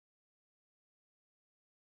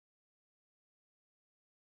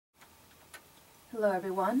Hello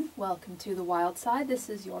everyone, welcome to The Wild Side. This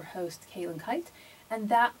is your host Kight, and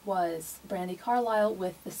that was Brandi Carlisle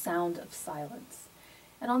with The Sound of Silence.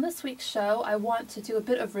 And on this week's show I want to do a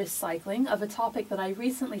bit of recycling of a topic that I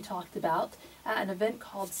recently talked about at an event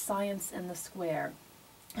called Science in the Square.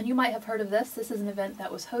 And you might have heard of this. This is an event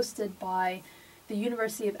that was hosted by the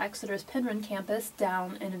University of Exeter's Penryn campus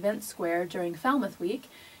down in Event Square during Falmouth Week.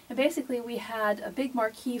 And basically we had a big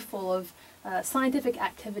marquee full of scientific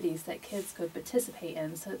activities that kids could participate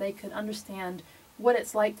in so that they could understand what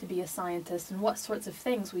it's like to be a scientist and what sorts of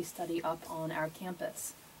things we study up on our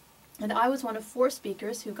campus. And I was one of 4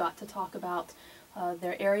 speakers who got to talk about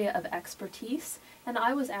their area of expertise, and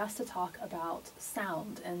I was asked to talk about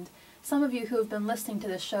sound. And some of you who have been listening to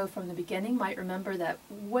this show from the beginning might remember that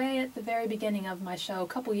way at the very beginning of my show a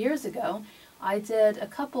couple years ago, I did a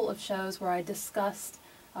couple of shows where I discussed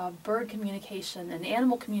bird communication and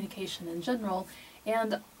animal communication in general,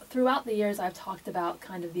 and throughout the years I've talked about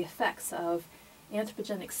kind of the effects of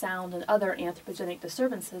anthropogenic sound and other anthropogenic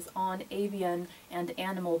disturbances on avian and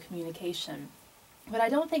animal communication. But I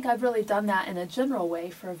don't think I've really done that in a general way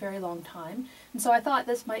for a very long time, and so I thought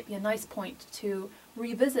this might be a nice point to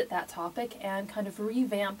revisit that topic and kind of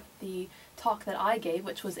revamp the talk that I gave,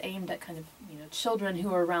 which was aimed at kind of children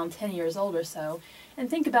who are around 10 years old or so, and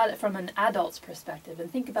think about it from an adult's perspective and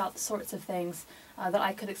think about the sorts of things that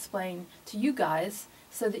I could explain to you guys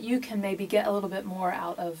so that you can maybe get a little bit more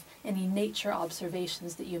out of any nature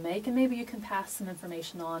observations that you make, and maybe you can pass some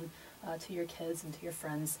information on to your kids and to your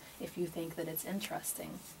friends if you think that it's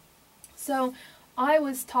interesting. So I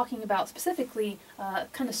was talking about specifically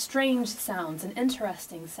kind of strange sounds and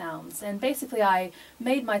interesting sounds, and basically I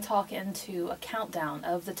made my talk into a countdown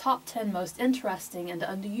of the top 10 most interesting and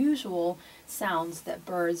unusual sounds that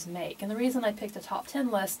birds make. And the reason I picked a top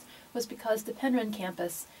 10 list was because the Penryn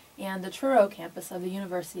campus and the Truro campus of the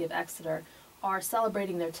University of Exeter are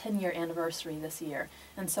celebrating their 10-year anniversary this year.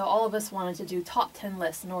 And so all of us wanted to do top 10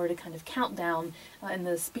 lists in order to kind of count down in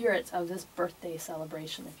the spirit of this birthday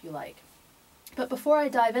celebration, if you like. But before I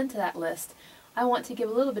dive into that list, I want to give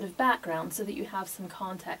a little bit of background so that you have some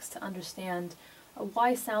context to understand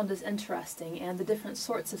why sound is interesting and the different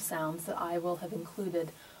sorts of sounds that I will have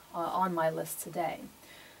included on my list today.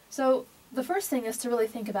 So the first thing is to really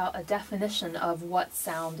think about a definition of what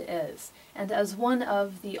sound is. And as one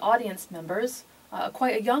of the audience members,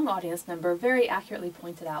 quite a young audience member, very accurately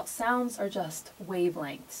pointed out, sounds are just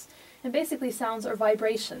wavelengths. And basically sounds are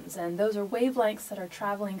vibrations, and those are wavelengths that are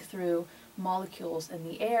traveling through molecules in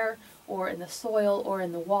the air or in the soil or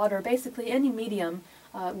in the water, basically any medium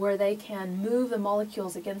where they can move the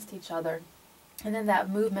molecules against each other, and then that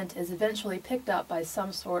movement is eventually picked up by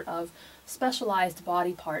some sort of specialized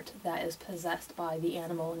body part that is possessed by the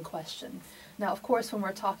animal in question. Now, of course, when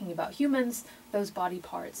we're talking about humans, those body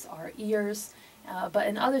parts are ears, but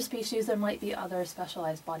in other species there might be other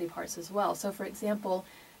specialized body parts as well. So for example,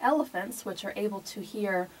 elephants, which are able to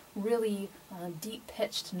hear really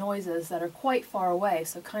deep-pitched noises that are quite far away,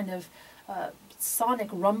 so kind of sonic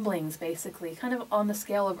rumblings basically, kind of on the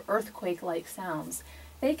scale of earthquake-like sounds,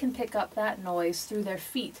 they can pick up that noise through their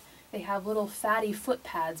feet. They have little fatty foot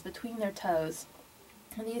pads between their toes,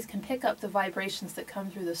 and these can pick up the vibrations that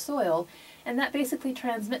come through the soil, and that basically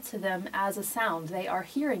transmits to them as a sound. They are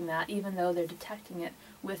hearing that even though they're detecting it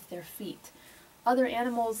with their feet. Other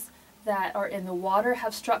animals that are in the water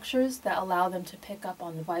have structures that allow them to pick up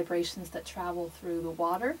on the vibrations that travel through the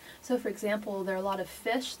water. So for example, there are a lot of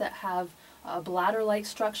fish that have a bladder-like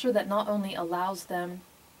structure that not only allows them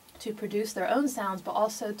to produce their own sounds, but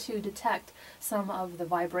also to detect some of the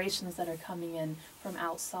vibrations that are coming in from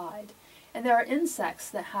outside. And there are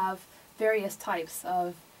insects that have various types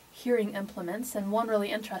of hearing implements, and one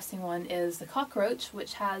really interesting one is the cockroach,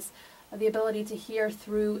 which has the ability to hear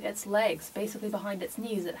through its legs. Basically behind its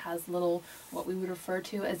knees it has little, what we would refer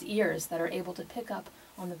to as ears, that are able to pick up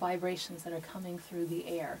on the vibrations that are coming through the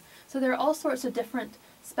air. So there are all sorts of different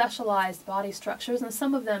specialized body structures, and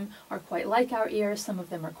some of them are quite like our ears, some of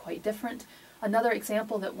them are quite different. Another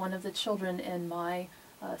example that one of the children in my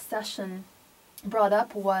session brought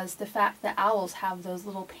up was the fact that owls have those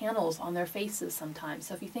little panels on their faces sometimes.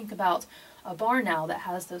 So if you think about a barn owl that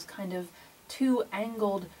has those kind of 2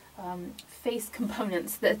 angled face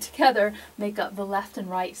components that together make up the left and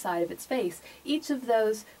right side of its face. Each of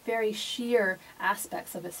those very sheer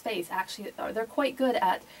aspects of its face, actually, they're quite good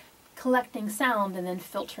at collecting sound and then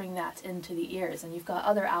filtering that into the ears. And you've got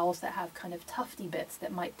other owls that have kind of tufty bits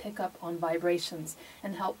that might pick up on vibrations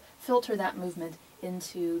and help filter that movement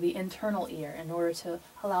into the internal ear in order to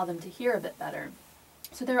allow them to hear a bit better.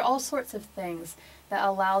 So there are all sorts of things that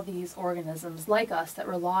allow these organisms like us that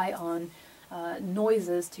rely on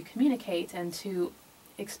noises to communicate and to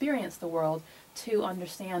experience the world, to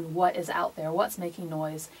understand what is out there, what's making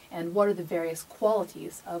noise, and what are the various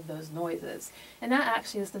qualities of those noises. And that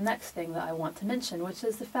actually is the next thing that I want to mention, which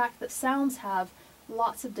is the fact that sounds have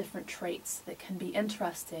lots of different traits that can be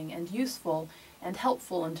interesting and useful and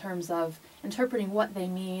helpful in terms of interpreting what they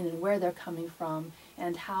mean and where they're coming from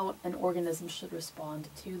and how an organism should respond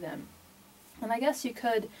to them. And I guess you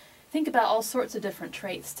could think about all sorts of different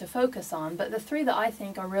traits to focus on, but the three that I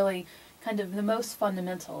think are really kind of the most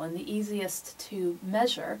fundamental and the easiest to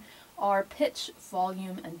measure are pitch,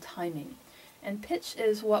 volume, and timing. And pitch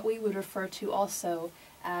is what we would refer to also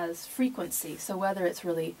as frequency, so whether it's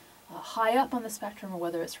really high up on the spectrum or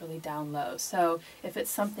whether it's really down low. So if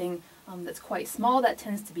it's something that's quite small, that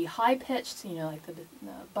tends to be high pitched, you know, like the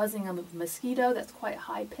buzzing of a mosquito, that's quite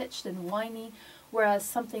high pitched and whiny, whereas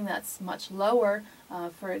something that's much lower,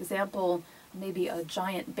 for example, maybe a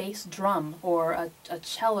giant bass drum or a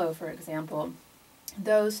cello, for example,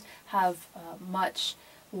 those have much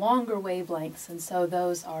longer wavelengths, and so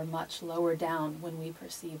those are much lower down when we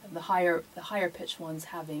perceive them. The higher pitched ones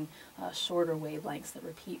having shorter wavelengths that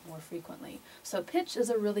repeat more frequently. So pitch is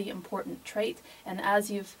a really important trait, and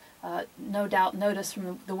as you've no doubt noticed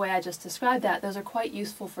from the way I just described that, those are quite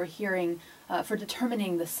useful for hearing, for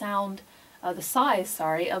determining the sound, the size,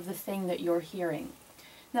 of the thing that you're hearing.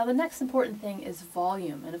 Now the next important thing is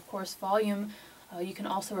volume, and of course volume you can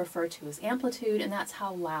also refer to as amplitude, and that's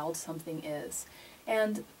how loud something is.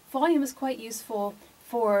 And volume is quite useful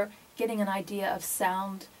for getting an idea of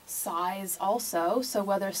sound size also, so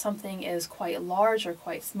whether something is quite large or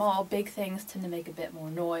quite small. Big things tend to make a bit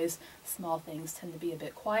more noise, small things tend to be a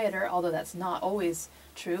bit quieter, although that's not always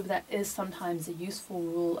true, but that is sometimes a useful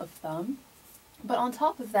rule of thumb. But on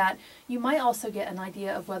top of that, you might also get an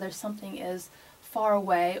idea of whether something is far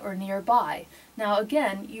away or nearby. Now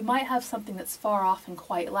again, you might have something that's far off and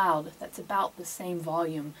quite loud that's about the same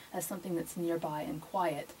volume as something that's nearby and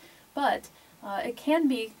quiet. But it can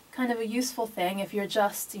be kind of a useful thing if you're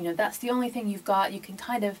just, that's the only thing you've got. You can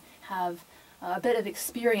kind of have a bit of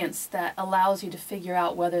experience that allows you to figure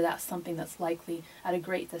out whether that's something that's likely at a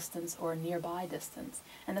great distance or a nearby distance.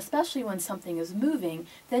 And especially when something is moving,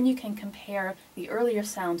 then you can compare the earlier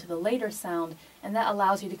sound to the later sound, and that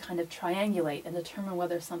allows you to kind of triangulate and determine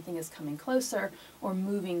whether something is coming closer or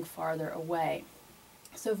moving farther away.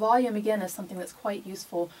 So volume, again, is something that's quite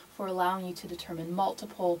useful for allowing you to determine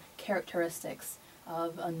multiple characteristics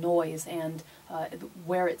of a noise and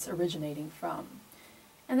where it's originating from.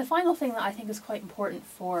 And the final thing that I think is quite important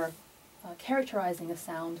for characterizing a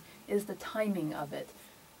sound is the timing of it.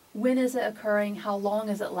 When is it occurring? How long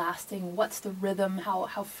is it lasting? What's the rhythm?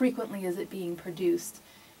 How frequently is it being produced?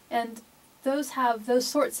 And those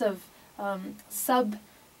sorts of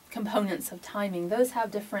sub-components of timing, those have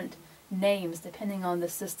different names depending on the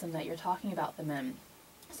system that you're talking about them in.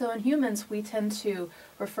 So in humans, we tend to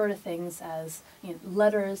refer to things as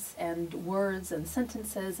letters and words and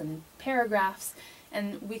sentences and paragraphs,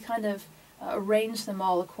 and we kind of arrange them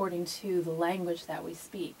all according to the language that we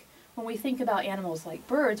speak. When we think about animals like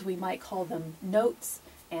birds, we might call them notes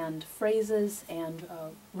and phrases and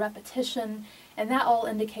repetition, and that all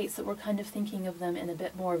indicates that we're kind of thinking of them in a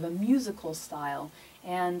bit more of a musical style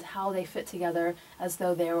and how they fit together as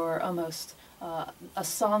though they were almost a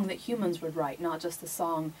song that humans would write, not just a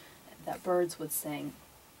song that birds would sing.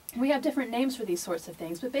 We have different names for these sorts of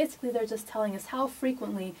things, but basically they're just telling us how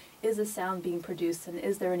frequently is a sound being produced, and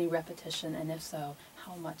is there any repetition, and if so,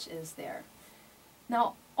 how much is there?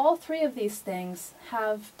 Now, all three of these things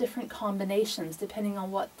have different combinations depending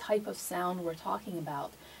on what type of sound we're talking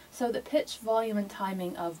about. So the pitch, volume, and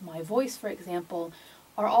timing of my voice, for example,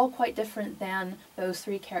 are all quite different than those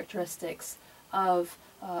three characteristics of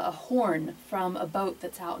a horn from a boat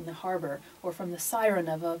that's out in the harbor, or from the siren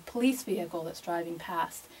of a police vehicle that's driving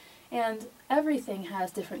past. And everything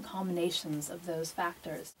has different combinations of those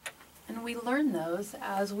factors. And we learn those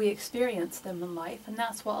as we experience them in life, and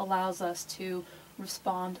that's what allows us to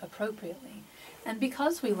respond appropriately. And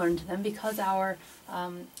because we learned them, because our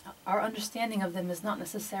understanding of them is not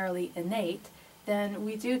necessarily innate, then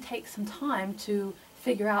we do take some time to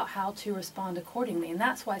figure out how to respond accordingly. And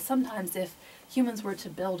that's why sometimes if humans were to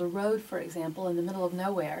build a road, for example, in the middle of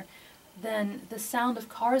nowhere, then the sound of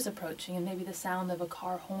cars approaching, and maybe the sound of a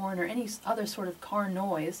car horn or any other sort of car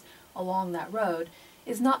noise along that road,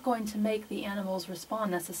 is not going to make the animals respond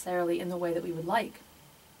necessarily in the way that we would like.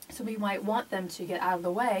 So we might want them to get out of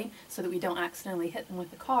the way so that we don't accidentally hit them with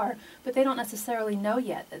the car, but they don't necessarily know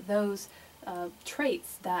yet that those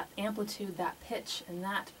traits, that amplitude, that pitch, and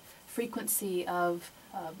that frequency of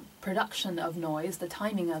production of noise, the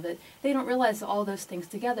timing of it, they don't realize that all those things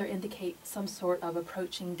together indicate some sort of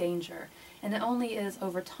approaching danger. And it only is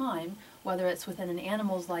over time, whether it's within an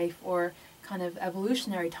animal's life or kind of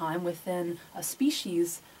evolutionary time within a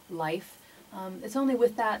species' life, it's only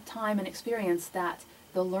with that time and experience that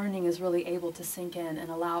the learning is really able to sink in and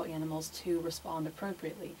allow animals to respond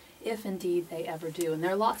appropriately, if indeed they ever do. And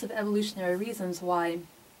there are lots of evolutionary reasons why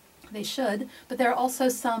they should, but there are also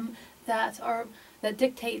some that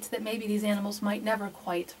dictate that maybe these animals might never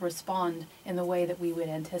quite respond in the way that we would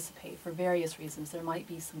anticipate for various reasons. There might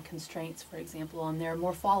be some constraints, for example, on their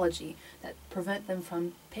morphology that prevent them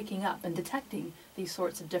from picking up and detecting these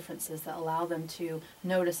sorts of differences that allow them to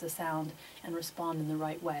notice a sound and respond in the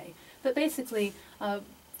right way. But basically,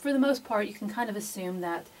 for the most part, you can kind of assume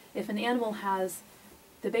that if an animal has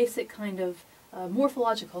the basic kind of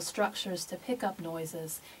morphological structures to pick up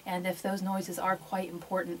noises, and if those noises are quite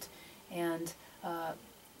important and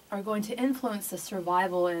are going to influence the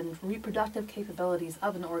survival and reproductive capabilities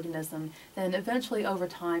of an organism, then eventually over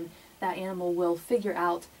time that animal will figure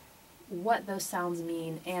out what those sounds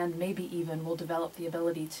mean and maybe even will develop the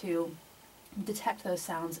ability to detect those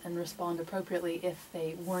sounds and respond appropriately if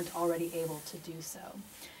they weren't already able to do so.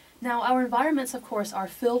 Now, our environments, of course, are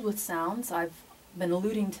filled with sounds. I've been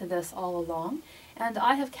alluding to this all along, and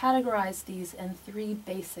I have categorized these in 3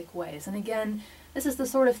 basic ways. And again, this is the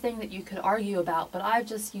sort of thing that you could argue about, but I've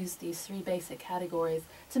just used these 3 basic categories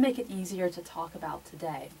to make it easier to talk about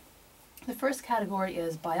today. The first category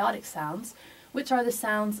is biotic sounds, which are the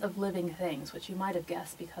sounds of living things, which you might have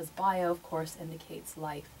guessed because bio, of course, indicates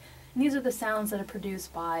life. And these are the sounds that are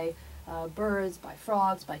produced by birds, by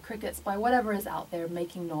frogs, by crickets, by whatever is out there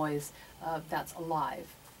making noise that's alive.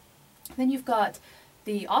 Then you've got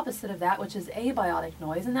the opposite of that, which is abiotic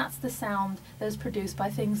noise, and that's the sound that is produced by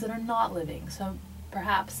things that are not living. So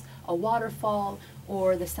perhaps a waterfall,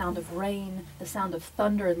 or the sound of rain, the sound of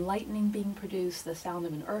thunder and lightning being produced, the sound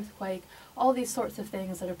of an earthquake, all these sorts of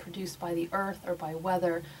things that are produced by the earth or by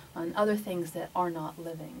weather and other things that are not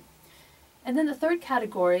living. And then the third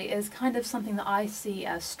category is kind of something that I see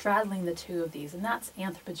as straddling the 2 of these, and that's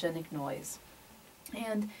anthropogenic noise.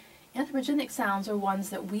 And anthropogenic sounds are ones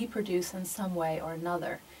that we produce in some way or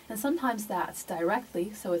another. And sometimes that's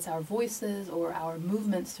directly, so it's our voices or our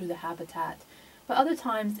movements through the habitat. But other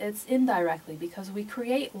times it's indirectly because we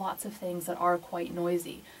create lots of things that are quite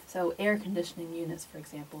noisy. So air conditioning units, for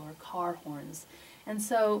example, or car horns. And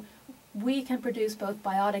so we can produce both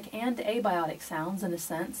biotic and abiotic sounds, in a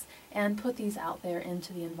sense, and put these out there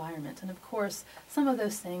into the environment. And of course, some of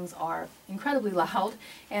those things are incredibly loud,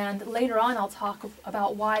 and later on I'll talk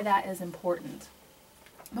about why that is important.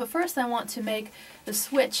 But first I want to make the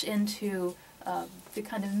switch into the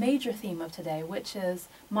kind of major theme of today, which is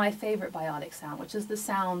my favorite biotic sound, which is the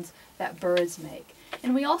sounds that birds make.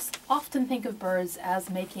 And we also often think of birds as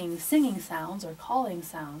making singing sounds or calling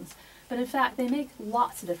sounds, but in fact they make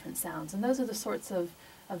lots of different sounds, and those are the sorts of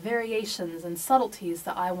variations and subtleties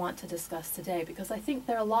that I want to discuss today, because I think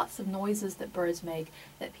there are lots of noises that birds make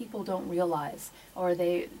that people don't realize, or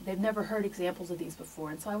they've never heard examples of these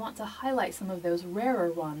before. And so I want to highlight some of those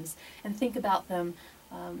rarer ones and think about them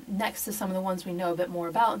next to some of the ones we know a bit more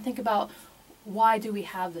about, and think about why do we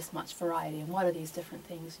have this much variety and what are these different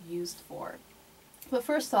things used for. But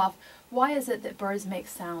first off, why is it that birds make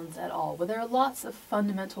sounds at all? Well, there are lots of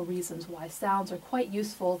fundamental reasons why sounds are quite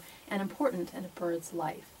useful and important in a bird's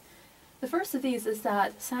life. The first of these is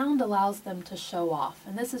that sound allows them to show off,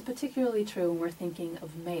 and this is particularly true when we're thinking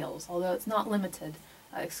of males, although it's not limited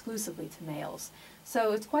exclusively to males.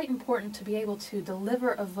 So it's quite important to be able to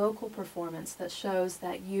deliver a vocal performance that shows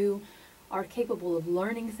that you are capable of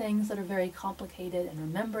learning things that are very complicated and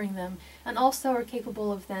remembering them, and also are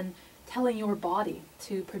capable of then telling your body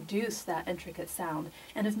to produce that intricate sound,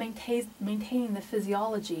 and of maintaining the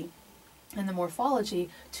physiology and the morphology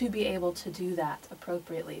to be able to do that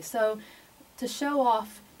appropriately. So to show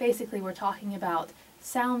off, basically we're talking about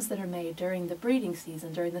sounds that are made during the breeding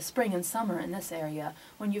season, during the spring and summer in this area,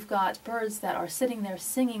 when you've got birds that are sitting there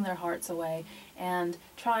singing their hearts away and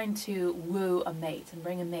trying to woo a mate and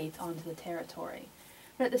bring a mate onto the territory.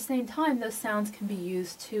 But at the same time, those sounds can be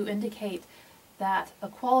used to indicate that a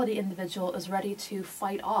quality individual is ready to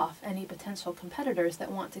fight off any potential competitors that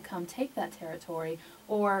want to come take that territory,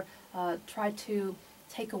 or try to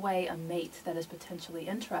take away a mate that is potentially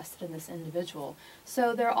interested in this individual.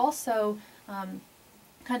 So there are also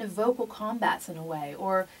kind of vocal combats in a way,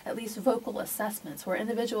 or at least vocal assessments, where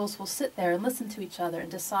individuals will sit there and listen to each other and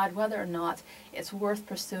decide whether or not it's worth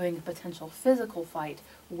pursuing a potential physical fight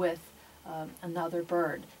with another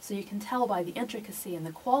bird. So you can tell by the intricacy and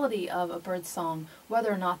the quality of a bird's song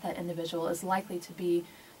whether or not that individual is likely to be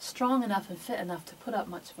strong enough and fit enough to put up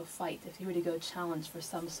much of a fight if you were to go challenge for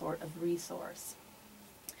some sort of resource.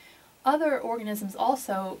 Other organisms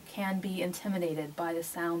also can be intimidated by the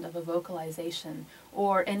sound of a vocalization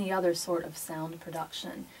or any other sort of sound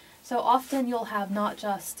production. So often you'll have not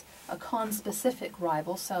just a conspecific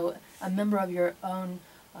rival, so a member of your own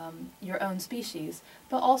species,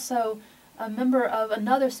 but also a member of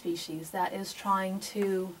another species that is trying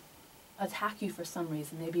to attack you for some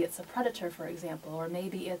reason. Maybe it's a predator, for example, or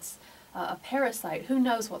maybe it's a parasite. Who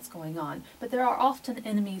knows what's going on? But there are often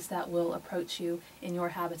enemies that will approach you in your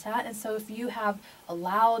habitat, and so if you have a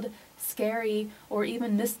loud, scary, or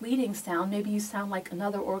even misleading sound, maybe you sound like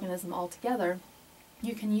another organism altogether,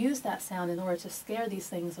 you can use that sound in order to scare these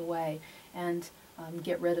things away and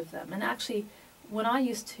get rid of them. And actually, when I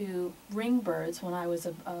used to ring birds, when I was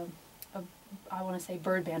I want to say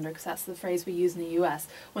bird bander because that's the phrase we use in the U.S.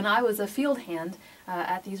 When I was a field hand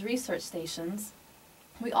at these research stations,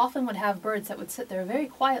 we often would have birds that would sit there very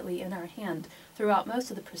quietly in our hand throughout most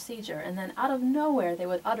of the procedure, and then out of nowhere they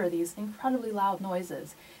would utter these incredibly loud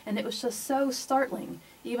noises. And it was just so startling,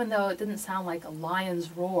 even though it didn't sound like a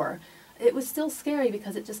lion's roar. It was still scary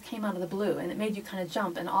because it just came out of the blue, and it made you kind of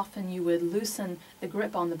jump, and often you would loosen the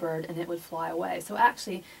grip on the bird and it would fly away. So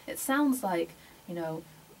actually, it sounds like, you know,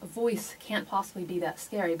 a voice can't possibly be that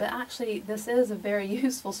scary, but actually this is a very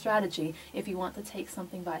useful strategy if you want to take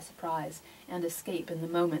something by surprise and escape in the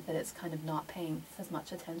moment that it's kind of not paying as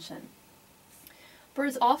much attention.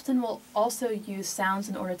 Birds often will also use sounds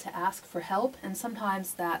in order to ask for help, and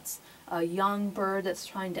sometimes that's a young bird that's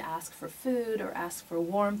trying to ask for food or ask for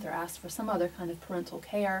warmth or ask for some other kind of parental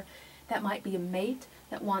care. That might be a mate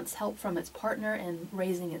that wants help from its partner in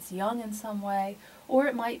raising its young in some way, or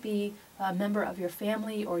it might be a member of your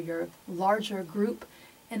family or your larger group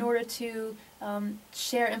in order to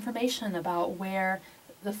share information about where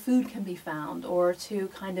the food can be found, or to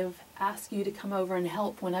kind of ask you to come over and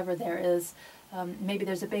help whenever there is maybe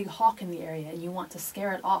there's a big hawk in the area and you want to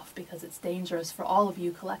scare it off because it's dangerous for all of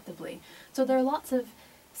you collectively. So there are lots of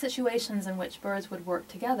situations in which birds would work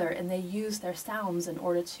together, and they use their sounds in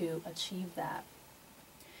order to achieve that.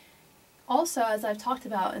 Also, as I've talked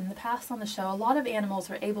about in the past on the show, a lot of animals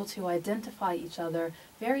are able to identify each other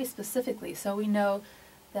very specifically. So we know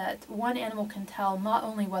that one animal can tell not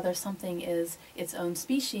only whether something is its own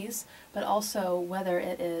species, but also whether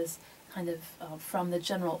it is kind of from the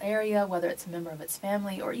general area, whether it's a member of its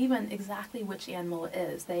family, or even exactly which animal it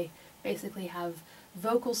is. They basically have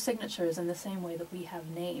vocal signatures in the same way that we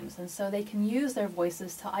have names, and so they can use their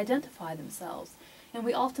voices to identify themselves. And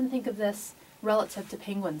we often think of this relative to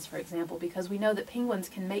penguins, for example, because we know that penguins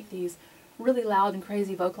can make these really loud and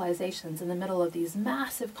crazy vocalizations in the middle of these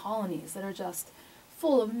massive colonies that are just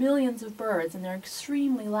full of millions of birds, and they're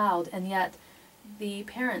extremely loud, and yet the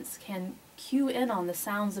parents can cue in on the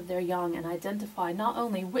sounds of their young and identify not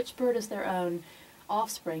only which bird is their own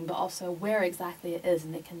offspring, but also where exactly it is,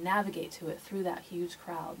 and they can navigate to it through that huge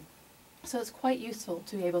crowd. So it's quite useful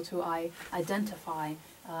to be able to identify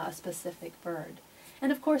a specific bird.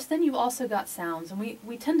 And of course, then you've also got sounds, and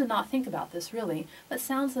we tend to not think about this really, but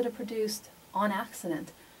sounds that are produced on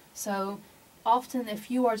accident. So often if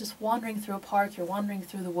you are just wandering through a park, you're wandering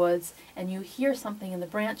through the woods, and you hear something in the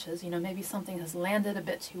branches, you know, maybe something has landed a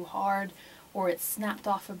bit too hard, or it's snapped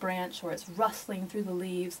off a branch, or it's rustling through the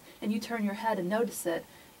leaves, and you turn your head and notice it,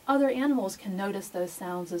 other animals can notice those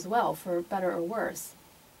sounds as well, for better or worse.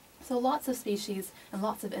 So lots of species and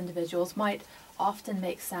lots of individuals might often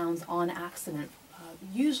make sounds on accident,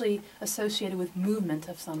 usually associated with movement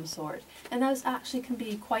of some sort. And those actually can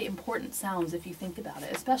be quite important sounds if you think about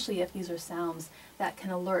it, especially if these are sounds that can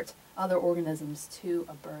alert other organisms to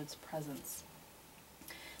a bird's presence.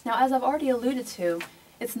 Now, as I've already alluded to,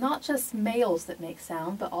 it's not just males that make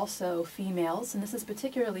sound, but also females, and this is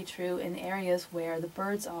particularly true in areas where the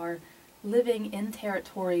birds are living in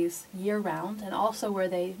territories year-round, and also where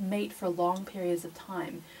they mate for long periods of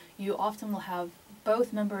time. You often will have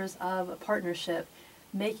both members of a partnership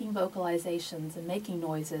making vocalizations and making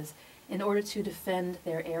noises in order to defend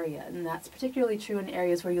their area, and that's particularly true in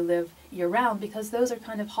areas where you live year-round, because those are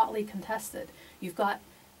kind of hotly contested. You've got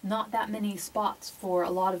not that many spots for a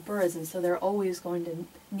lot of birds, and so they're always going to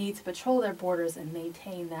need to patrol their borders and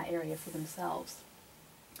maintain that area for themselves.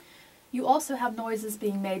 You also have noises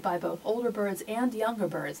being made by both older birds and younger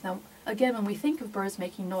birds. Now, again, when we think of birds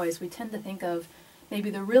making noise, we tend to think of maybe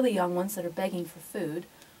the really young ones that are begging for food,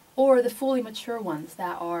 or the fully mature ones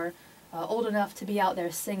that are old enough to be out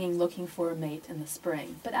there singing, looking for a mate in the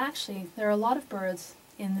spring. But actually, there are a lot of birds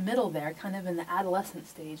in the middle there, kind of in the adolescent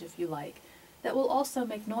stage, if you like, that will also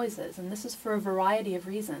make noises, and this is for a variety of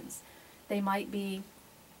reasons. They might be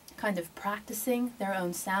kind of practicing their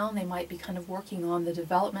own sound, they might be kind of working on the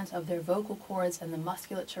development of their vocal cords and the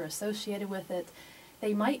musculature associated with it.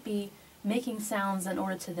 They might be making sounds in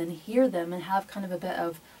order to then hear them and have kind of a bit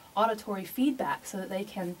of auditory feedback so that they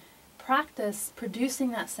can practice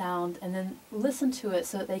producing that sound and then listen to it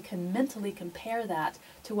so that they can mentally compare that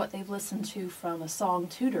to what they've listened to from a song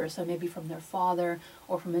tutor, so maybe from their father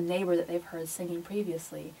or from a neighbor that they've heard singing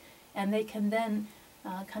previously. And they can then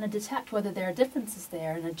kind of detect whether there are differences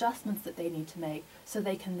there and adjustments that they need to make so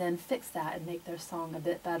they can then fix that and make their song a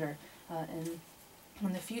bit better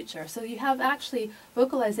in the future. So you have actually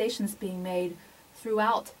vocalizations being made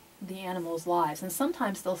throughout the animals' lives, and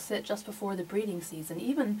sometimes they'll sit just before the breeding season,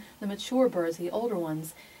 even the mature birds, the older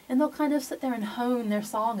ones, and they'll kind of sit there and hone their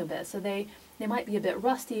song a bit. So they might be a bit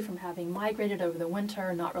rusty from having migrated over the winter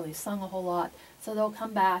and not really sung a whole lot, so they'll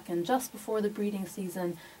come back and just before the breeding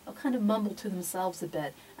season they'll kind of mumble to themselves a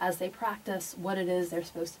bit as they practice what it is they're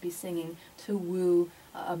supposed to be singing to woo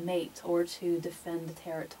a mate or to defend the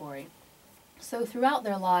territory. So throughout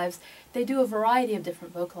their lives, they do a variety of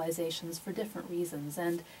different vocalizations for different reasons,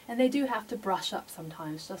 and they do have to brush up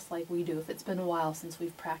sometimes, just like we do if it's been a while since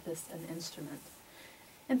we've practiced an instrument.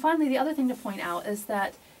 And finally, the other thing to point out is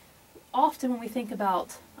that often when we think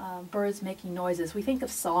about birds making noises, we think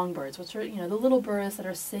of songbirds, which are, the little birds that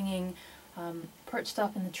are singing, perched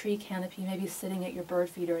up in the tree canopy, maybe sitting at your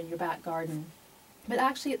bird feeder in your back garden. But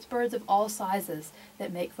actually it's birds of all sizes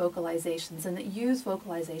that make vocalizations and that use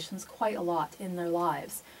vocalizations quite a lot in their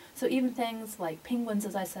lives. So even things like penguins,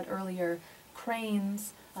 as I said earlier,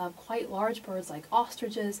 cranes, quite large birds like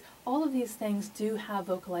ostriches, all of these things do have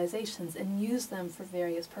vocalizations and use them for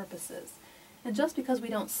various purposes. And just because we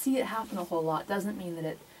don't see it happen a whole lot doesn't mean that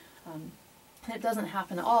it doesn't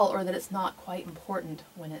happen at all, or that it's not quite important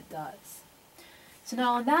when it does. So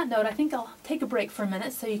now on that note, I think I'll take a break for a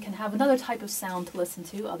minute so you can have another type of sound to listen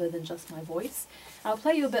to other than just my voice. I'll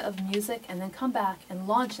play you a bit of music and then come back and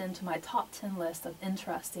launch into my top 10 list of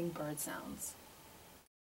interesting bird sounds.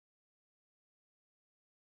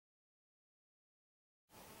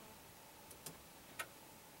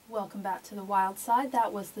 Welcome back to the Wild Side.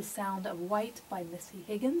 That was The Sound of White by Missy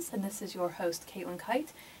Higgins, and this is your host, Caitlin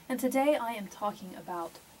Kight. And today I am talking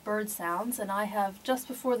about bird sounds, and I have, just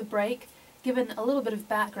before the break, given a little bit of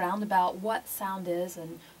background about what sound is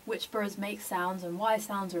and which birds make sounds and why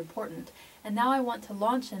sounds are important. And now I want to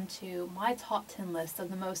launch into my top 10 list of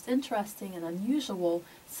the most interesting and unusual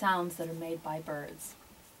sounds that are made by birds.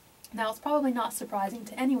 Now it's probably not surprising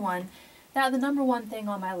to anyone that the number one thing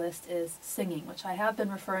on my list is singing, which I have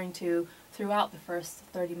been referring to throughout the first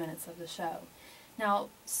 30 minutes of the show. Now,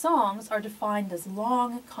 songs are defined as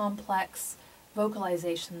long, complex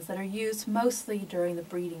vocalizations that are used mostly during the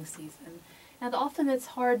breeding season. And often it's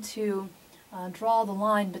hard to draw the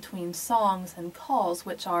line between songs and calls,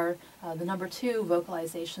 which are the number 2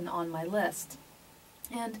 vocalization on my list.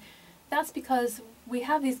 And that's because we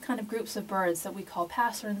have these kind of groups of birds that we call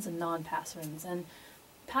passerines and non-passerines. And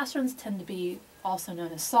passerines tend to be also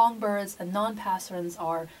known as songbirds, and non-passerines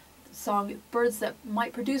are birds that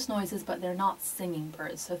might produce noises, but they're not singing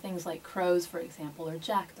birds. So things like crows, for example, or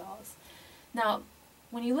jackdaws. Now,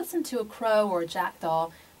 when you listen to a crow or a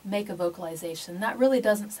jackdaw make a vocalization, that really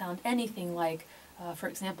doesn't sound anything like, for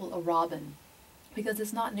example, a robin, because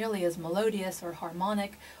it's not nearly as melodious or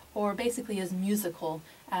harmonic or basically as musical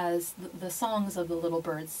as the songs of the little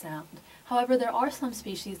birds sound. However, there are some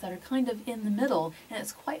species that are kind of in the middle, and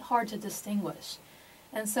it's quite hard to distinguish.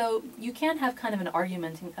 And so you can have kind of an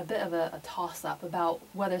argument, a bit of a toss-up about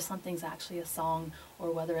whether something's actually a song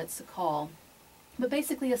or whether it's a call. But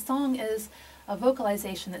basically a song is a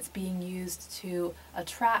vocalization that's being used to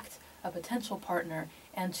attract a potential partner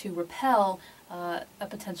and to repel a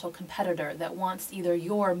potential competitor that wants either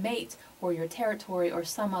your mate or your territory or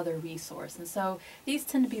some other resource. And so these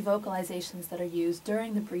tend to be vocalizations that are used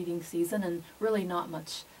during the breeding season and really not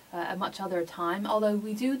much at much other time, although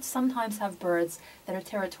we do sometimes have birds that are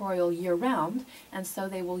territorial year-round, and so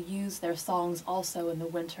they will use their songs also in the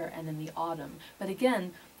winter and in the autumn. But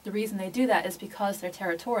again, the reason they do that is because they're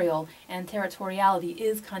territorial, and territoriality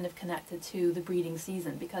is kind of connected to the breeding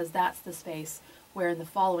season, because that's the space where in the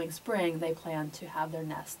following spring they plan to have their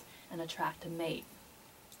nest and attract a mate.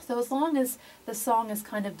 So as long as the song is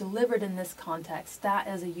kind of delivered in this context, that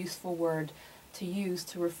is a useful word to use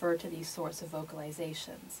to refer to these sorts of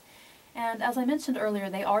vocalizations. And as I mentioned earlier,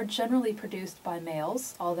 they are generally produced by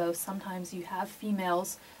males, although sometimes you have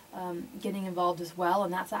females getting involved as well,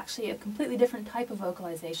 and that's actually a completely different type of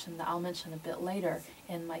vocalization that I'll mention a bit later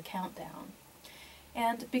in my countdown.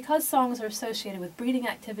 And because songs are associated with breeding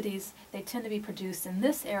activities, they tend to be produced in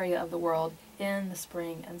this area of the world in the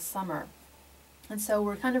spring and summer. And so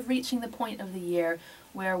we're kind of reaching the point of the year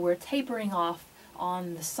where we're tapering off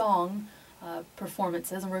on the song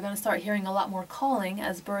performances, and we're going to start hearing a lot more calling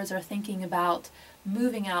as birds are thinking about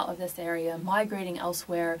moving out of this area, migrating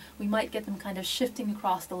elsewhere. We might get them kind of shifting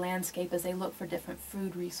across the landscape as they look for different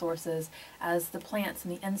food resources, as the plants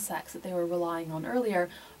and the insects that they were relying on earlier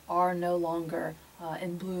are no longer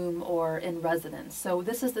in bloom or in residence. So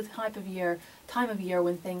this is the time of year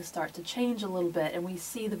when things start to change a little bit, and we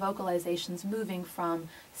see the vocalizations moving from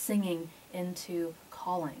singing into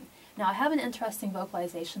calling. Now I have an interesting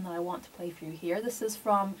vocalization that I want to play for you here. This is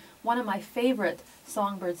from one of my favorite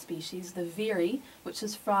songbird species, the veery, which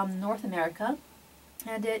is from North America,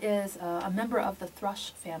 and it is a member of the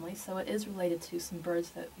thrush family, so it is related to some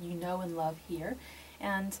birds that you know and love here.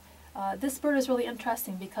 And this bird is really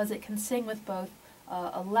interesting because it can sing with both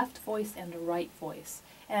a left voice and a right voice.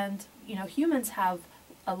 And you know, humans have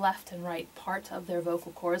a left and right part of their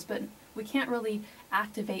vocal cords, but we can't really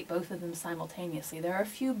activate both of them simultaneously. There are a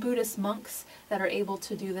few Buddhist monks that are able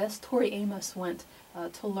to do this. Tori Amos went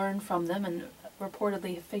to learn from them and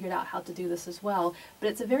reportedly figured out how to do this as well, but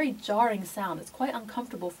it's a very jarring sound. It's quite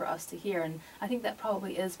uncomfortable for us to hear, and I think that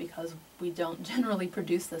probably is because we don't generally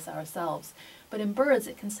produce this ourselves. But in birds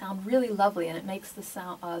it can sound really lovely, and it makes the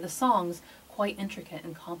songs quite intricate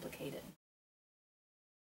and complicated.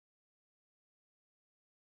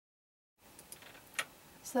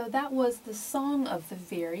 So that was the song of the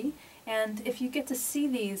veery, and if you get to see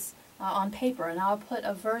these on paper, and I'll put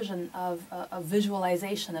a version of a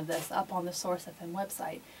visualization of this up on the Source FM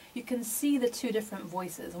website, you can see the two different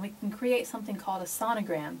voices, and we can create something called a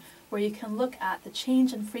sonogram where you can look at the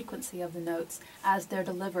change in frequency of the notes as they're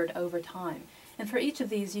delivered over time. And for each of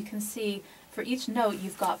these you can see for each note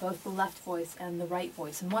you've got both the left voice and the right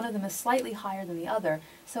voice, and one of them is slightly higher than the other,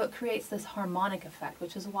 so it creates this harmonic effect,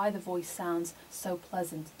 which is why the voice sounds so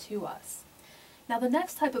pleasant to us. Now the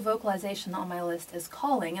next type of vocalization on my list is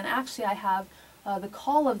calling, and actually I have the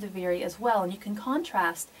call of the veery as well, and you can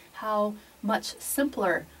contrast how much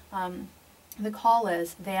simpler the call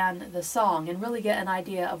is than the song and really get an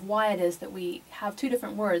idea of why it is that we have two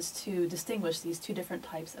different words to distinguish these two different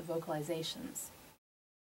types of vocalizations.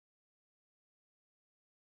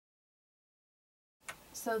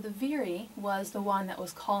 So the veery was the one that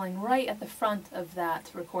was calling right at the front of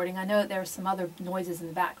that recording. I know that there were some other noises in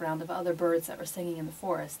the background of other birds that were singing in the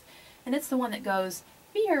forest. And it's the one that goes,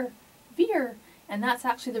 veer, veer. And that's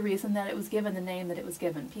actually the reason that it was given the name that it was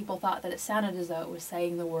given. People thought that it sounded as though it was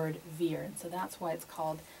saying the word veer, and so that's why it's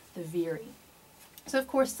called the veery. So of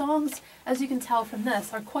course songs, as you can tell from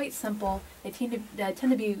this, are quite simple. They tend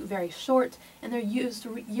to be very short, and they're used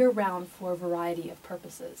year-round for a variety of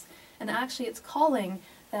purposes. And actually it's calling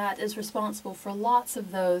that is responsible for lots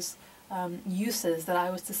of those uses that I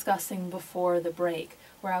was discussing before the break,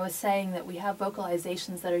 where I was saying that we have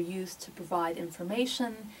vocalizations that are used to provide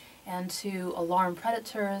information and to alarm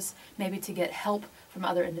predators, maybe to get help from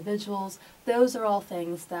other individuals. Those are all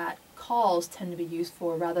things that calls tend to be used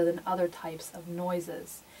for rather than other types of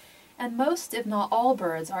noises. And most, if not all,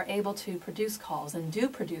 birds are able to produce calls and do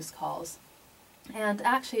produce calls. And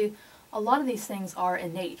actually, a lot of these things are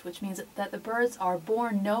innate, which means that the birds are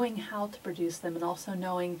born knowing how to produce them and also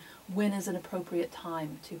knowing when is an appropriate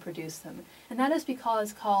time to produce them. And that is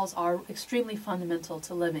because calls are extremely fundamental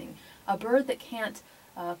to living. A bird that can't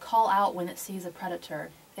call out when it sees a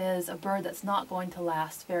predator is a bird that's not going to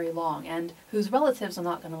last very long, and whose relatives are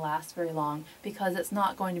not going to last very long because it's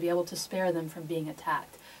not going to be able to spare them from being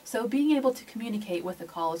attacked. So being able to communicate with a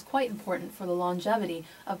call is quite important for the longevity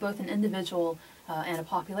of both an individual and a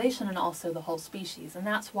population, and also the whole species. And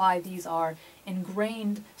that's why these are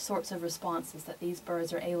ingrained sorts of responses that these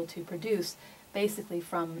birds are able to produce basically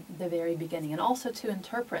from the very beginning, and also to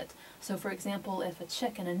interpret. So for example, if a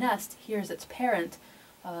chick in a nest hears its parent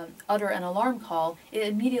utter an alarm call, it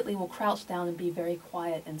immediately will crouch down and be very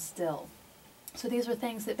quiet and still. So these are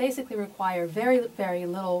things that basically require very, very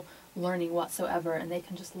little learning whatsoever, and they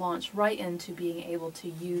can just launch right into being able to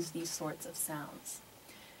use these sorts of sounds.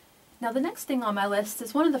 Now the next thing on my list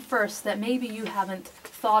is one of the first that maybe you haven't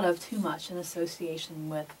thought of too much in association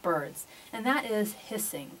with birds, and that is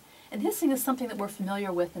hissing. And hissing is something that we're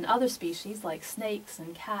familiar with in other species like snakes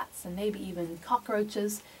and cats and maybe even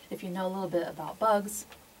cockroaches, if you know a little bit about bugs.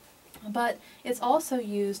 But it's also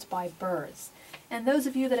used by birds. And those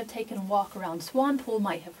of you that have taken a walk around Swan Pool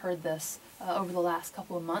might have heard this over the last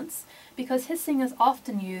couple of months, because hissing is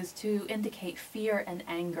often used to indicate fear and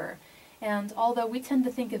anger. And although we tend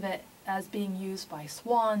to think of it as being used by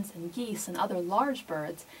swans and geese and other large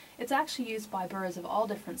birds, it's actually used by birds of all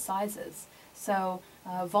different sizes. So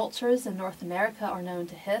vultures in North America are known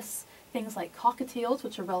to hiss. Things like cockatiels,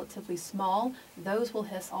 which are relatively small, those will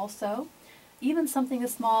hiss also. Even something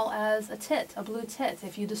as small as a tit, a blue tit.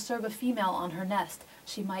 If you disturb a female on her nest,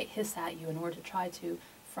 she might hiss at you in order to try to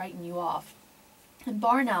frighten you off. And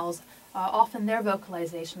barn owls, often their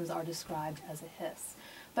vocalizations are described as a hiss.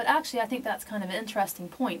 But actually I think that's kind of an interesting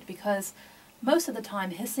point, because most of the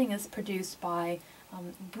time hissing is produced by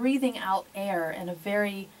breathing out air in a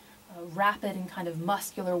very rapid and kind of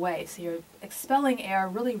muscular way. So you're expelling air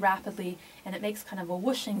really rapidly and it makes kind of a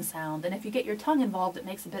whooshing sound, and if you get your tongue involved it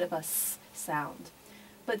makes a bit of a s sound.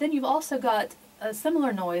 But then you've also got a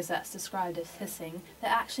similar noise that's described as hissing that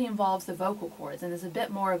actually involves the vocal cords and is a bit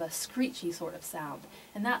more of a screechy sort of sound,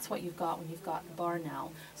 and that's what you've got when you've got the barn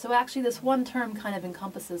owl. So actually this one term kind of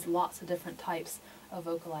encompasses lots of different types of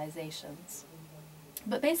vocalizations.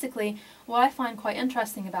 But basically, what I find quite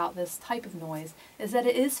interesting about this type of noise is that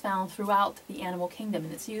it is found throughout the animal kingdom,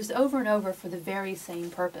 and it's used over and over for the very same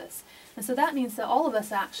purpose. And so that means that all of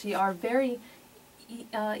us actually are very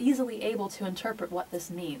easily able to interpret what this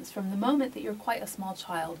means. From the moment that you're quite a small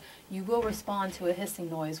child, you will respond to a hissing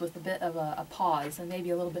noise with a bit of a pause and maybe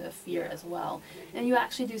a little bit of fear as well. And you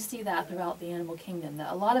actually do see that throughout the animal kingdom,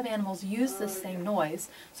 that a lot of animals use this same noise,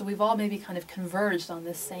 so we've all maybe kind of converged on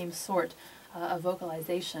this same sort of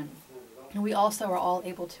vocalization. And we also are all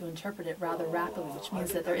able to interpret it rather rapidly, which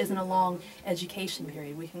means that there isn't a long education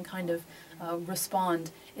period. We can kind of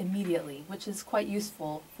respond immediately, which is quite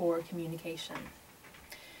useful for communication.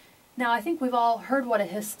 Now I think we've all heard what a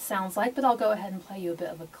hiss sounds like, but I'll go ahead and play you a bit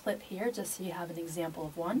of a clip here just so you have an example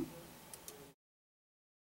of one.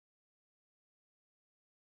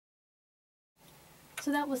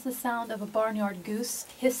 So that was the sound of a barnyard goose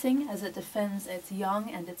hissing as it defends its young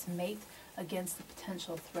and its mate against the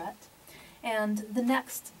potential threat. And the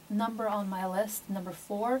next number on my list, number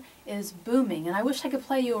 4, is booming. And I wish I could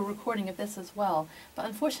play you a recording of this as well, but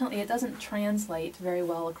unfortunately it doesn't translate very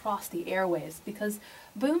well across the airwaves because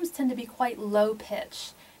booms tend to be quite low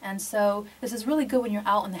pitch. And so this is really good when you're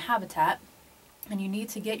out in the habitat and you need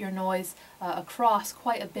to get your noise across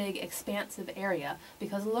quite a big expansive area,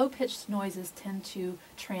 because low-pitched noises tend to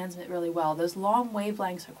transmit really well. Those long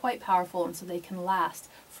wavelengths are quite powerful, and so they can last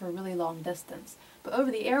for a really long distance. But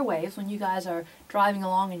over the airwaves, when you guys are driving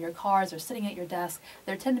along in your cars or sitting at your desk,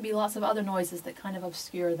 there tend to be lots of other noises that kind of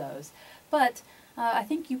obscure those. But I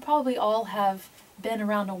think you probably all have been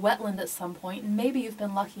around a wetland at some point, and maybe you've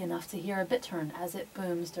been lucky enough to hear a bittern as it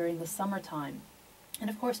booms during the summertime. And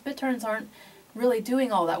of course bitterns aren't really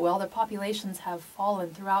doing all that well. Their populations have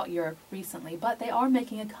fallen throughout Europe recently, but they are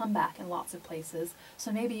making a comeback in lots of places, so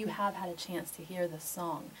maybe you have had a chance to hear this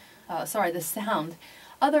this sound.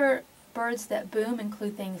 Other birds that boom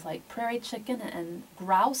include things like prairie chicken and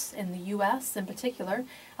grouse in the US in particular,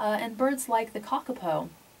 and birds like the kakapo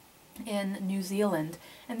in New Zealand.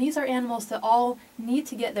 And these are animals that all need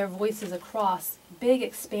to get their voices across big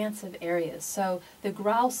expansive areas. So the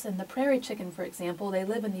grouse and the prairie chicken, for example, they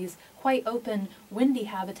live in these quite open windy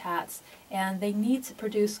habitats, and they need to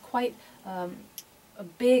produce quite a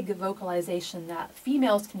big vocalization that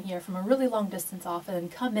females can hear from a really long distance off and then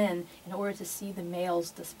come in order to see the males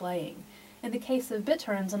displaying. In the case of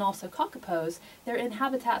bitterns and also kakapos, they're in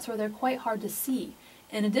habitats where they're quite hard to see,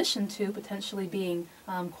 in addition to potentially being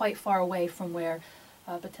quite far away from where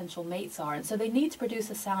potential mates are. And so they need to produce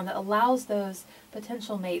a sound that allows those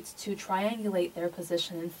potential mates to triangulate their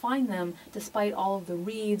position and find them despite all of the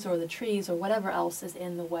reeds or the trees or whatever else is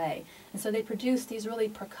in the way. And so they produce these really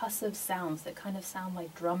percussive sounds that kind of sound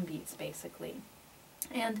like drum beats, basically.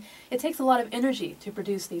 And it takes a lot of energy to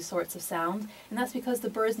produce these sorts of sounds, and that's because the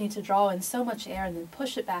birds need to draw in so much air and then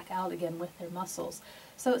push it back out again with their muscles.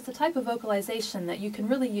 So it's the type of vocalization that you can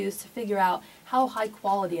really use to figure out how high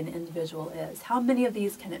quality an individual is. How many of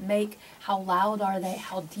these can it make? How loud are they?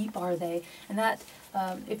 How deep are they? And that,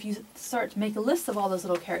 if you start to make a list of all those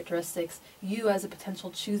little characteristics, you as a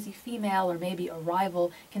potential choosy female or maybe a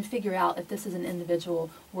rival can figure out if this is an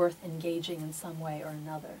individual worth engaging in some way or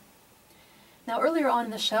another. Now earlier on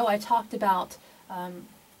in the show I talked about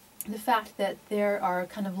the fact that there are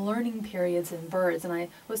kind of learning periods in birds, and I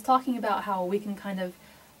was talking about how we can kind of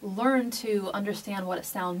learn to understand what a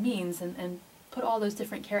sound means and put all those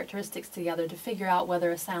different characteristics together to figure out whether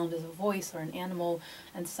a sound is a voice or an animal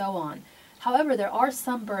and so on. However, there are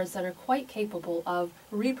some birds that are quite capable of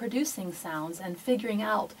reproducing sounds and figuring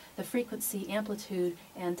out the frequency, amplitude,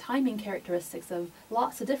 and timing characteristics of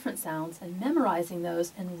lots of different sounds and memorizing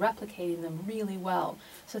those and replicating them really well.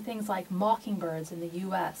 So things like mockingbirds in the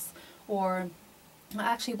US, or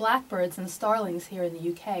Actually, blackbirds and starlings here in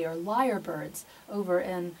the UK are lyrebirds over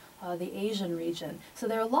in the Asian region. So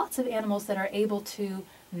there are lots of animals that are able to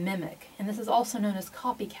mimic, and this is also known as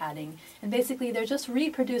copycatting. And basically they're just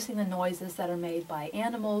reproducing the noises that are made by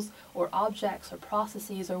animals or objects or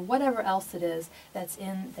processes or whatever else it is that's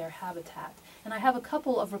in their habitat. And I have a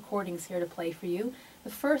couple of recordings here to play for you.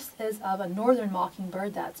 The first is of a northern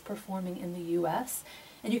mockingbird that's performing in the US.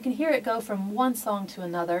 And you can hear it go from one song to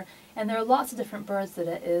another, and there are lots of different birds that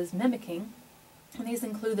it is mimicking. And these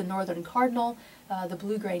include the northern cardinal, the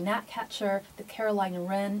blue-gray gnatcatcher, the Carolina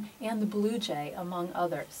wren, and the blue jay, among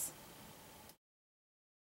others.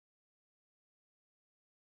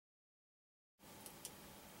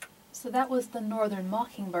 So that was the northern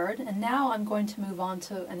mockingbird, and now I'm going to move on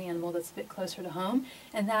to an animal that's a bit closer to home,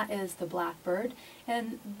 and that is the blackbird.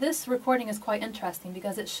 And this recording is quite interesting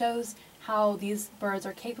because it shows how these birds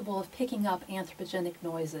are capable of picking up anthropogenic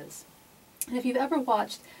noises. And if you've ever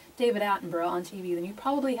watched David Attenborough on TV, then you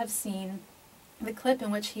probably have seen the clip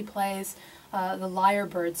in which he plays the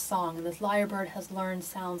lyrebird song. And this lyrebird has learned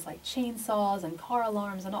sounds like chainsaws and car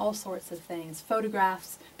alarms and all sorts of things,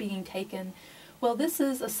 photographs being taken. Well, this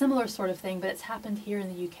is a similar sort of thing, but it's happened here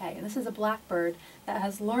in the UK. And this is a blackbird that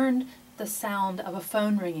has learned the sound of a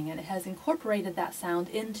phone ringing, and it has incorporated that sound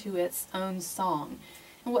into its own song.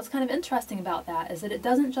 And what's kind of interesting about that is that it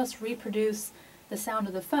doesn't just reproduce the sound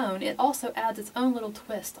of the phone, it also adds its own little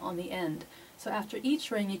twist on the end. So after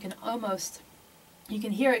each ring, you can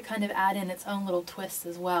hear it kind of add in its own little twist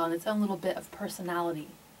as well, and its own little bit of personality.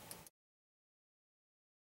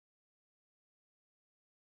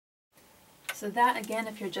 So that, again,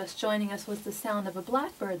 if you're just joining us, was the sound of a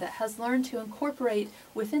blackbird that has learned to incorporate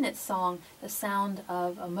within its song the sound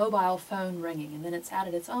of a mobile phone ringing, and then it's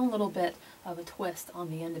added its own little bit of a twist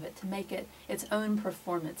on the end of it to make it its own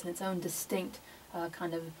performance and its own distinct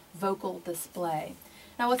kind of vocal display.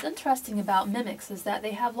 Now, what's interesting about mimics is that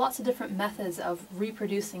they have lots of different methods of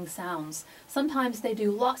reproducing sounds. Sometimes they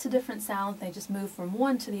do lots of different sounds, they just move from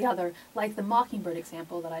one to the other, like the mockingbird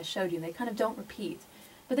example that I showed you. They kind of don't repeat.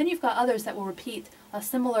 But then you've got others that will repeat a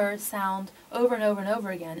similar sound over and over and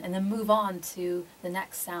over again and then move on to the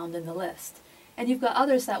next sound in the list. And you've got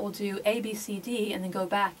others that will do A, B, C, D and then go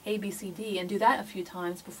back A, B, C, D and do that a few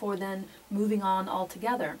times before then moving on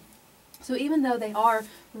altogether. So even though they are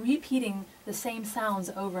repeating the same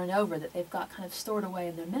sounds over and over that they've got kind of stored away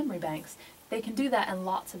in their memory banks, they can do that in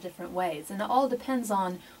lots of different ways. And it all depends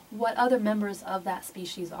on what other members of that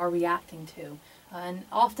species are reacting to. And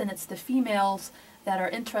often it's the females that are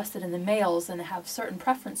interested in the males and have certain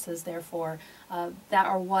preferences, therefore, that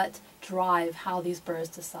are what drive how these birds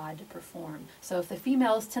decide to perform. So if the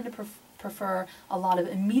females tend to prefer a lot of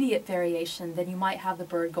immediate variation, then you might have the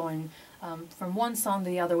bird going from one song to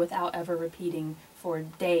the other without ever repeating for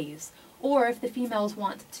days. Or if the females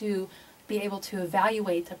want to be able to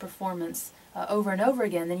evaluate a performance over and over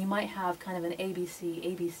again, then you might have kind of an ABC,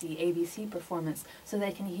 ABC, ABC performance, so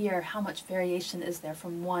they can hear how much variation is there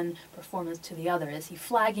from one performance to the other. Is he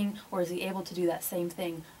flagging, or is he able to do that same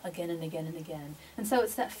thing again and again and again? And so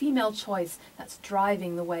it's that female choice that's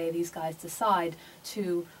driving the way these guys decide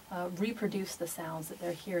to reproduce the sounds that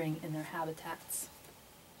they're hearing in their habitats.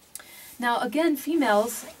 Now again,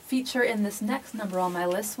 females feature in this next number on my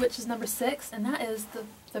list, which is number 6, and that is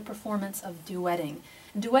the performance of duetting.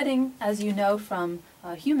 And duetting, as you know from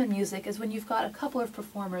human music, is when you've got a couple of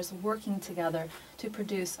performers working together to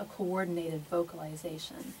produce a coordinated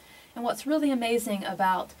vocalization. And what's really amazing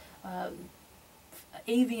about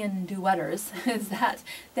avian duetters is that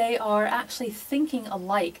they are actually thinking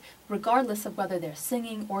alike regardless of whether they're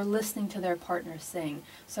singing or listening to their partner sing.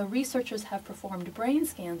 So researchers have performed brain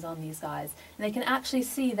scans on these guys, and they can actually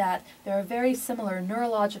see that there are very similar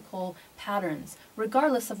neurological patterns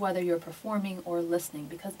regardless of whether you're performing or listening,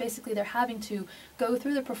 because basically they're having to go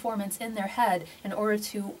through the performance in their head in order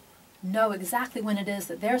to know exactly when it is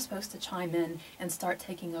that they're supposed to chime in and start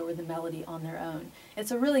taking over the melody on their own. It's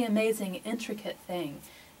a really amazing, intricate thing.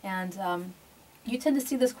 And you tend to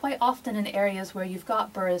see this quite often in areas where you've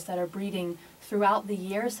got birds that are breeding throughout the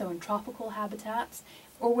year, so in tropical habitats,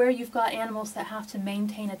 or where you've got animals that have to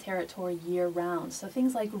maintain a territory year-round. So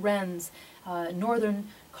things like wrens, northern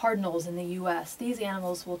cardinals in the US, these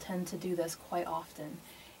animals will tend to do this quite often.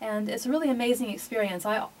 And it's a really amazing experience.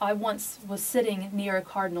 I once was sitting near a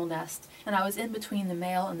cardinal nest, and I was in between the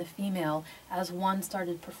male and the female as one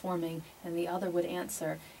started performing and the other would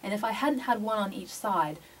answer. And if I hadn't had one on each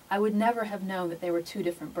side, I would never have known that they were two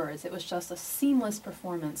different birds. It was just a seamless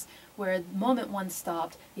performance where the moment one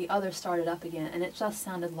stopped, the other started up again, and it just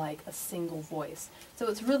sounded like a single voice. So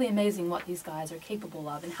it's really amazing what these guys are capable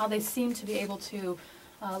of and how they seem to be able to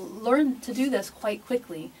learn to do this quite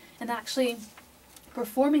quickly. And actually,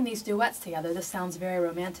 performing these duets together, this sounds very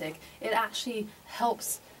romantic, it actually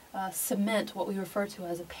helps cement what we refer to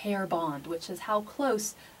as a pair bond, which is how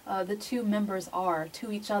close the two members are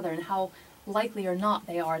to each other and how likely or not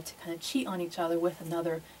they are to kind of cheat on each other with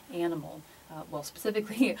another animal. Well,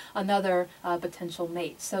 specifically another potential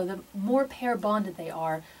mate. So the more pair bonded they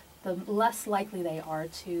are, the less likely they are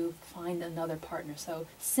to find another partner. So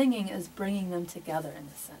singing is bringing them together in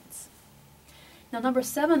a sense. Now, number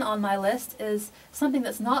 7 on my list is something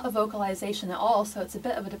that's not a vocalization at all, so it's a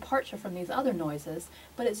bit of a departure from these other noises,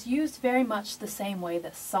 but it's used very much the same way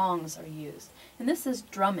that songs are used. And this is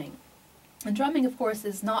drumming. And drumming, of course,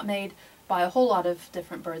 is not made by a whole lot of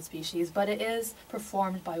different bird species, but it is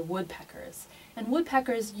performed by woodpeckers. And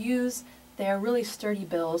woodpeckers use their really sturdy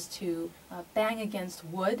bills to bang against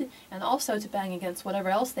wood and also to bang against whatever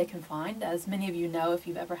else they can find. As many of you know, if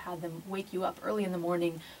you've ever had them wake you up early in the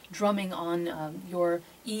morning drumming on your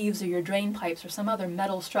eaves or your drain pipes or some other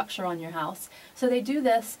metal structure on your house. So they do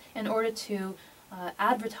this in order to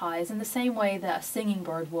advertise in the same way that a singing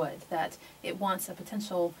bird would, that it wants a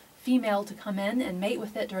potential female to come in and mate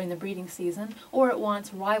with it during the breeding season, or it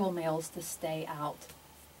wants rival males to stay out.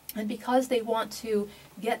 And because they want to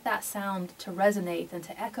get that sound to resonate and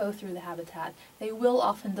to echo through the habitat, they will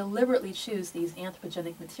often deliberately choose these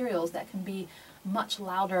anthropogenic materials that can be much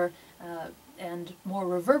louder and more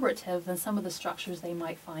reverberative than some of the structures they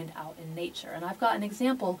might find out in nature. And I've got an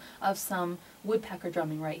example of some woodpecker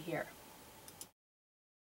drumming right here.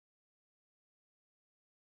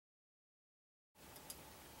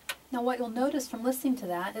 Now, what you'll notice from listening to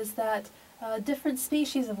that is that different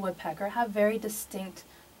species of woodpecker have very distinct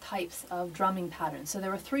types of drumming patterns. So there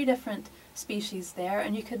were 3 different species there,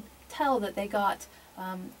 and you could tell that they got,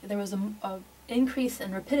 there was a increase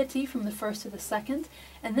in rapidity from the first to the second,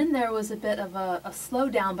 and then there was a bit of a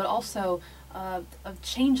slowdown, but also a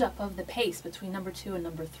change up of the pace between number 2 and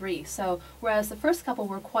number 3. So whereas the first couple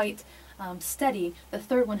were quite steady, the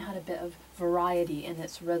third one had a bit of variety in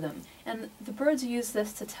its rhythm. And the birds use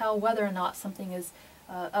this to tell whether or not something is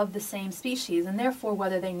of the same species, and therefore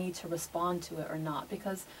whether they need to respond to it or not,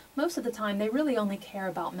 because most of the time they really only care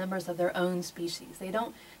about members of their own species. They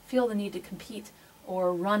don't feel the need to compete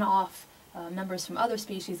or run off members from other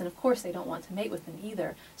species, and of course they don't want to mate with them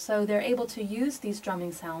either. So they're able to use these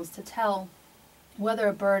drumming sounds to tell whether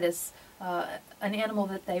a bird is an animal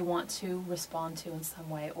that they want to respond to in some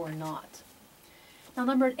way or not. Now,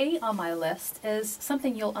 number 8 on my list is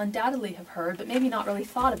something you'll undoubtedly have heard, but maybe not really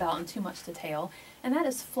thought about in too much detail, and that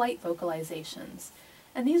is flight vocalizations.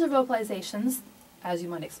 And these are vocalizations, as you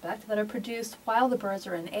might expect, that are produced while the birds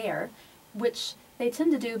are in air, which they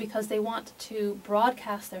tend to do because they want to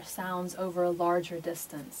broadcast their sounds over a larger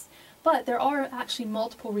distance. But there are actually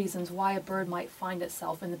multiple reasons why a bird might find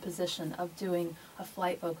itself in the position of doing a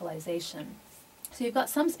flight vocalization. So you've got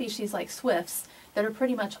some species like swifts that are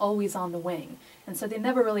pretty much always on the wing, and so they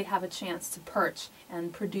never really have a chance to perch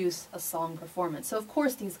and produce a song performance. So of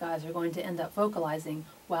course these guys are going to end up vocalizing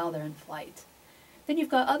while they're in flight. Then you've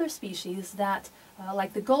got other species that,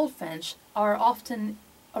 like the goldfinch, are often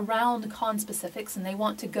around conspecifics, and they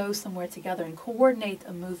want to go somewhere together and coordinate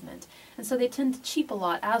a movement. And so they tend to cheep a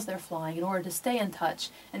lot as they're flying in order to stay in touch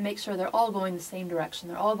and make sure they're all going the same direction,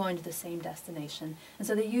 they're all going to the same destination. And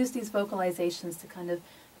so they use these vocalizations to kind of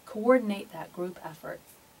coordinate that group effort.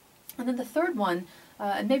 And then the third one,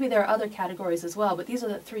 and maybe there are other categories as well, but these are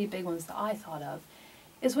the 3 big ones that I thought of,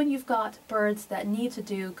 is when you've got birds that need to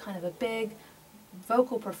do kind of a big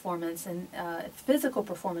vocal performance and physical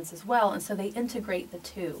performance as well, and so they integrate the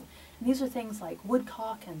two. And these are things like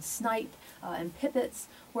woodcock and snipe and pipits,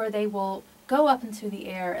 where they will go up into the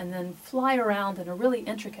air and then fly around in a really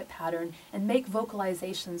intricate pattern and make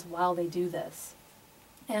vocalizations while they do this.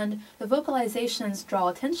 And the vocalizations draw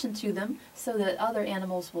attention to them so that other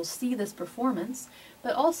animals will see this performance,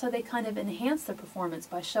 but also they kind of enhance the performance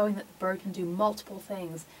by showing that the bird can do multiple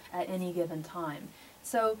things at any given time.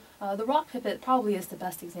 So the rock pipit probably is the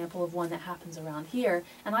best example of one that happens around here,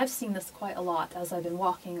 and I've seen this quite a lot as I've been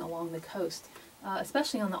walking along the coast,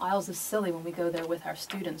 especially on the Isles of Scilly when we go there with our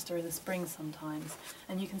students during the spring sometimes.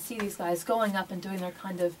 And you can see these guys going up and doing their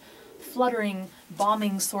kind of fluttering,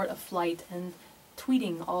 bombing sort of flight and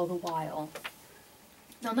tweeting all the while.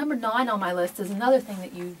 Now, number 9 on my list is another thing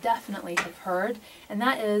that you definitely have heard, and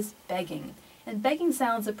that is begging. And begging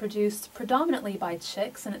sounds are produced predominantly by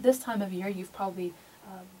chicks, and at this time of year you've probably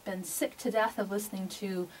been sick to death of listening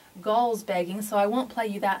to gulls begging, so I won't play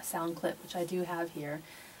you that sound clip, which I do have here.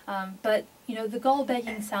 But you know, the gull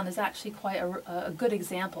begging sound is actually quite a good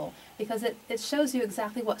example, because it shows you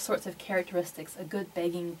exactly what sorts of characteristics a good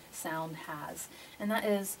begging sound has. And that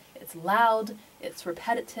is, it's loud, it's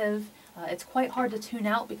repetitive, it's quite hard to tune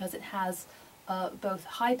out because it has both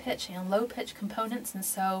high pitch and low pitch components, and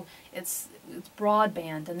so it's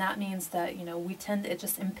broadband, and that means that, you know, it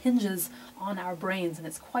just impinges on our brains, and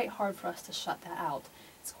it's quite hard for us to shut that out.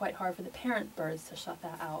 It's quite hard for the parent birds to shut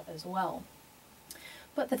that out as well.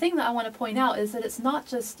 But the thing that I want to point out is that it's not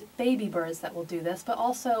just baby birds that will do this, but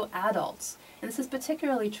also adults. And this is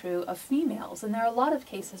particularly true of females. And there are a lot of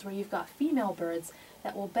cases where you've got female birds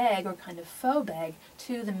that will beg, or kind of faux beg,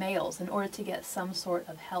 to the males in order to get some sort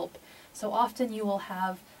of help. So often you will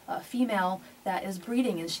have a female that is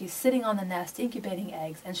breeding, and she's sitting on the nest incubating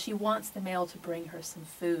eggs, and she wants the male to bring her some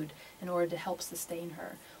food in order to help sustain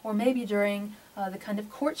her. Or maybe during the kind of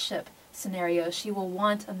courtship scenario, she will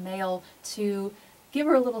want a male to give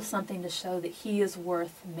her a little something to show that he is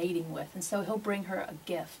worth mating with, and so he'll bring her a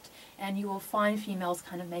gift. And you will find females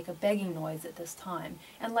kind of make a begging noise at this time.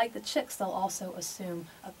 And like the chicks, they'll also assume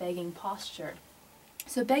a begging posture.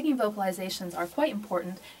 So begging vocalizations are quite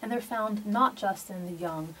important, and they're found not just in the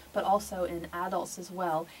young, but also in adults as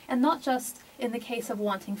well. And not just in the case of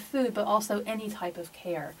wanting food, but also any type of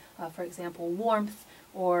care. For example, warmth,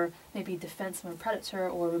 or maybe defense from a predator,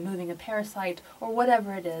 or removing a parasite, or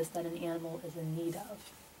whatever it is that an animal is in need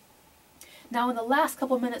of. Now, in the last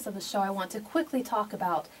couple minutes of the show, I want to quickly talk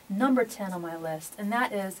about number 10 on my list, and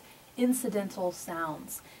that is incidental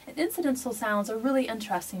sounds. And incidental sounds are really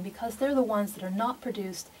interesting because they're the ones that are not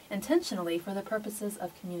produced intentionally for the purposes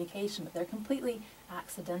of communication, but they're completely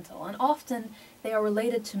accidental. And often they are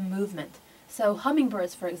related to movement. So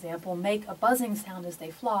hummingbirds, for example, make a buzzing sound as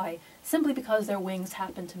they fly simply because their wings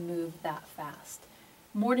happen to move that fast.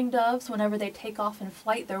 Mourning doves, whenever they take off in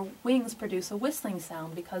flight, their wings produce a whistling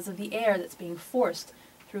sound because of the air that's being forced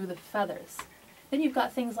through the feathers. Then you've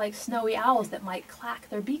got things like snowy owls that might clack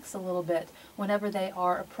their beaks a little bit whenever they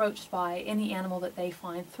are approached by any animal that they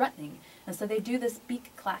find threatening. And so they do this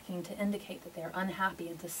beak clacking to indicate that they're unhappy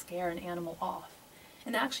and to scare an animal off.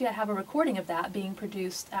 And actually I have a recording of that being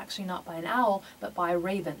produced actually not by an owl, but by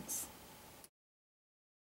ravens.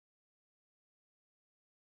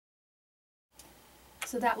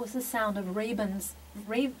 So that was the sound of ravens,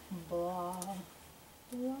 blah, blah,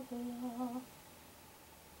 blah.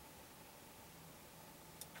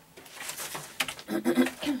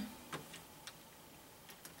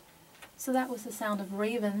 So that was the sound of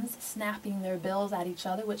ravens snapping their bills at each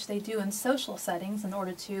other, which they do in social settings in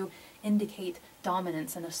order to indicate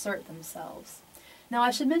dominance and assert themselves. Now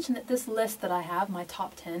I should mention that this list that I have, my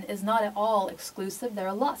top 10, is not at all exclusive. There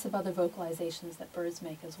are lots of other vocalizations that birds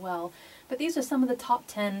make as well, but these are some of the top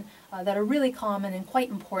 10 that are really common and quite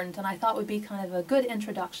important, and I thought would be kind of a good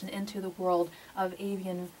introduction into the world of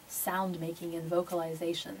avian sound making and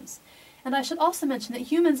vocalizations. And I should also mention that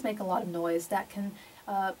humans make a lot of noise that can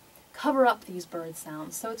cover up these bird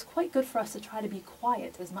sounds, so it's quite good for us to try to be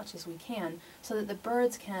quiet as much as we can so that the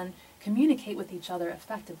birds can communicate with each other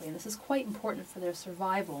effectively, and this is quite important for their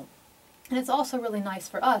survival. And it's also really nice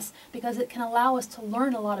for us because it can allow us to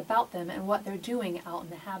learn a lot about them and what they're doing out in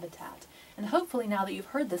the habitat. And hopefully now that you've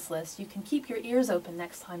heard this list, you can keep your ears open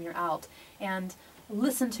next time you're out and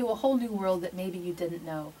listen to a whole new world that maybe you didn't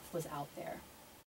know was out there.